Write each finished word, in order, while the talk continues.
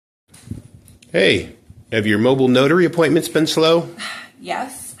Hey, have your mobile notary appointments been slow?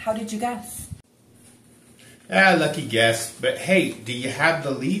 Yes. How did you guess? Lucky guess. But hey, do you have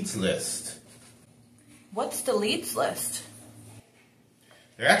the leads list? What's the leads list?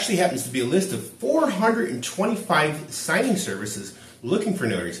 There actually happens to be a list of 425 signing services looking for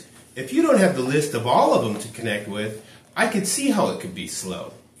notaries. If you don't have the list of all of them to connect with, I could see how it could be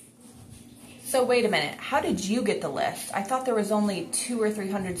slow. So wait a minute. How did you get the list? I thought there was only 200 or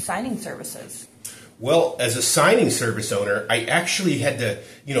 300 signing services. Well, as a signing service owner, I actually had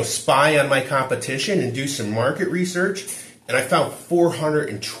to, spy on my competition and do some market research, and I found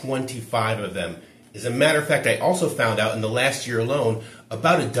 425 of them. As a matter of fact, I also found out in the last year alone,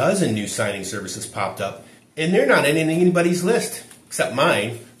 about a dozen new signing services popped up, and they're not in anybody's list except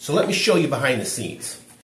mine. So let me show you behind the scenes.